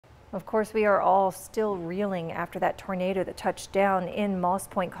Of course, we are all still reeling after that tornado that touched down in Moss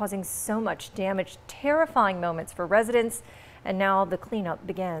Point, causing so much damage. Terrifying moments for residents, and now the cleanup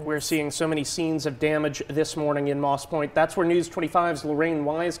begins. We're seeing so many scenes of damage this morning in Moss Point. That's where News 25's Lorraine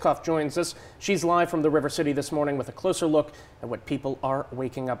Weiskopf joins us. She's live from the River City this morning with a closer look at what people are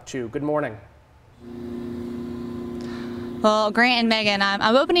waking up to. Good morning. Well, Grant and Megan,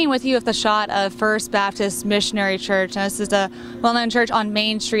 I'm opening with you with the shot of First Baptist Missionary Church. Now, this is a well-known church on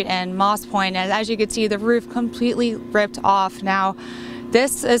Main Street in Moss Point. And as you can see, the roof completely ripped off. Now,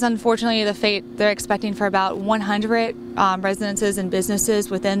 this is unfortunately the fate they're expecting for about 100 residences and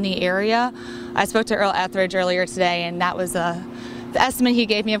businesses within the area. I spoke to Earl Etheridge earlier today, and that was the estimate he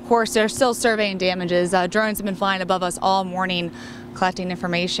gave me. Of course, they're still surveying damages. Drones have been flying above us all morning, collecting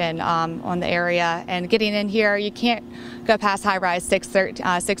information on the area and getting in here. You can't go past high-rise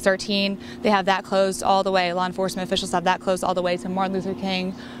 613. They have that closed all the way. Law enforcement officials have that closed all the way to Martin Luther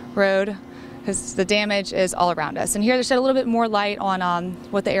King Road, because the damage is all around us. And here to shed a little bit more light on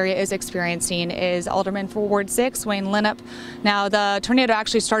what the area is experiencing is Alderman for Ward 6, Wayne Weiskopf. Now, the tornado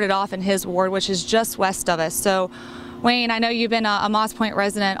actually started off in his ward, which is just west of us. So, Wayne, I know you've been a Moss Point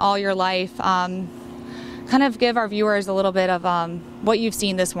resident all your life. Kind of give our viewers a little bit of what you've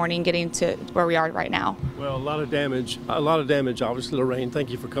seen this morning getting to where we are right now. Well, a lot of damage, obviously. Lorraine, thank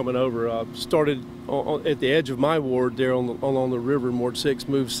you for coming over. Started at the edge of my ward there along the river in Ward 6,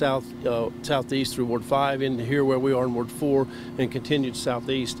 moved southeast through Ward 5 into here where we are in Ward 4, and continued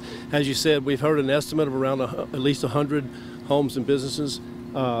southeast. As you said, we've heard an estimate of around at least 100 homes and businesses.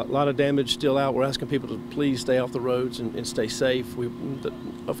 A lot of damage still out. We're asking people to please stay off the roads and stay safe.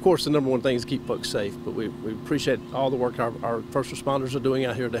 Of course, the number one thing is keep folks safe, but we appreciate all the work our first responders are doing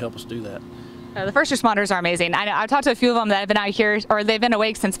out here to help us do that. The first responders are amazing. I've talked to a few of them that have been out here, or they've been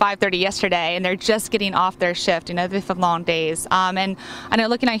awake since 5:30 yesterday, and they're just getting off their shift. You know, they've had long days. And I know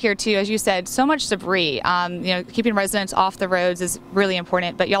looking out here too, as you said, so much debris. Keeping residents off the roads is really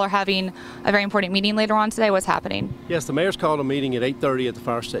important. But y'all are having a very important meeting later on today. What's happening? Yes, the mayor's called a meeting at 8:30 at the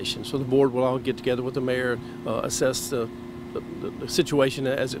fire station. So the board will all get together with the mayor, assess the situation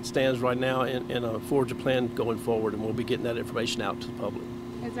as it stands right now, and forge a plan going forward. And we'll be getting that information out to the public.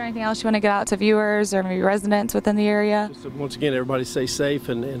 Is there anything else you want to get out to viewers or maybe residents within the area? Just, once again, everybody stay safe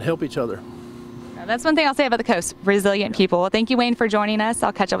and help each other. That's one thing I'll say about the coast, resilient people. Well, thank you, Wayne, for joining us.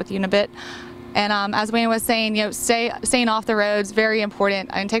 I'll catch up with you in a bit. And as Wayne was saying, staying off the roads, very important.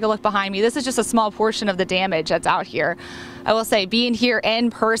 And take a look behind me. This is just a small portion of the damage that's out here. I will say, being here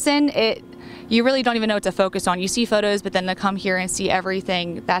in person, you really don't even know what to focus on. You see photos, but then to come here and see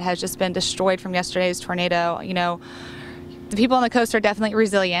everything that has just been destroyed from yesterday's tornado, the people on the coast are definitely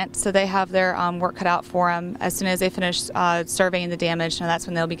resilient, so they have their work cut out for them. As soon as they finish surveying the damage, and that's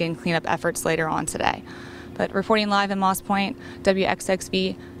when they'll begin cleanup efforts later on today. But reporting live in Moss Point,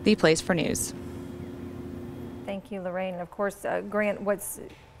 WXXV, the place for news. Thank you, Lorraine. And of course, Grant, what's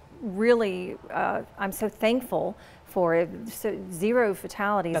really, I'm so thankful for it. So 0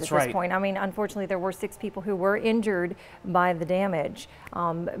 fatalities at this point. I mean, unfortunately, there were 6 people who were injured by the damage,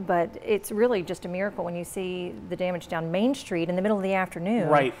 but it's really just a miracle when you see the damage down Main Street in the middle of the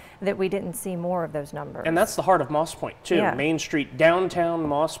afternoon, that we didn't see more of those numbers. And that's the heart of Moss Point, too. Yeah. Main Street, downtown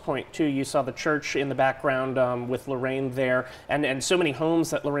Moss Point, too. You saw the church in the background with Lorraine there, and so many homes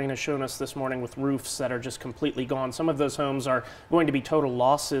that Lorraine has shown us this morning with roofs that are just completely gone. Some of those homes are going to be total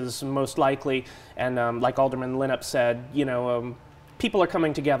losses, most likely, and like Alderman Weiskopf said, people are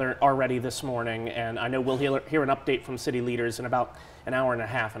coming together already this morning, and I know we'll hear an update from city leaders in about an hour and a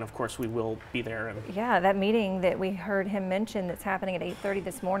half, and of course we will be there. Yeah, that meeting that we heard him mention that's happening at 8:30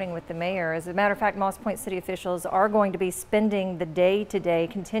 this morning with the mayor. As a matter of fact, Moss Point city officials are going to be spending the day today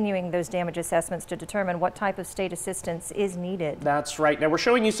continuing those damage assessments to determine what type of state assistance is needed. That's right. Now we're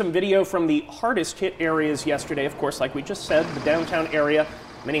showing you some video from the hardest hit areas yesterday. Of course, like we just said, the downtown area.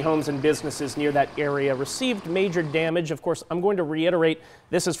 Many homes and businesses near that area received major damage. Of course, I'm going to reiterate,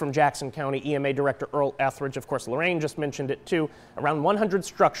 this is from Jackson County EMA Director Earl Etheridge. Of course, Lorraine just mentioned it too. Around 100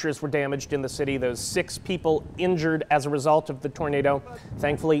 structures were damaged in the city. Those 6 people injured as a result of the tornado.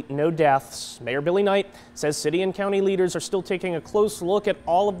 Thankfully, no deaths. Mayor Billy Knight says city and county leaders are still taking a close look at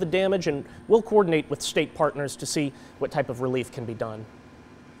all of the damage and will coordinate with state partners to see what type of relief can be done.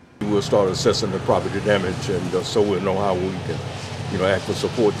 We'll start assessing the property damage, and so we'll know how we can act for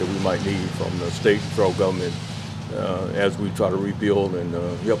support that we might need from the state and federal government as we try to rebuild and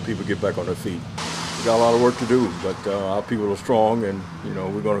help people get back on their feet. We got a lot of work to do, but our people are strong, and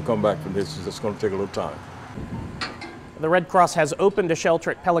we're going to come back from this. It's just going to take a little time. The Red Cross has opened a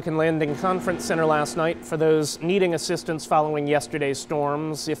shelter at Pelican-Landing Conference Center last night for those needing assistance following yesterday's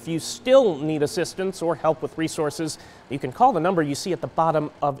storms. If you still need assistance or help with resources, you can call the number you see at the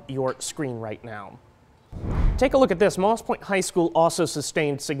bottom of your screen right now. Take a look at this. Moss Point High School also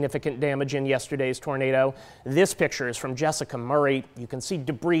sustained significant damage in yesterday's tornado. This picture is from Jessica Murray. You can see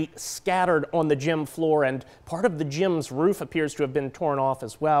debris scattered on the gym floor, and part of the gym's roof appears to have been torn off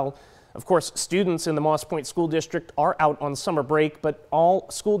as well. Of course, students in the Moss Point School District are out on summer break, but all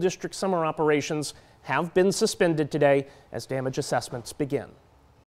school district summer operations have been suspended today as damage assessments begin.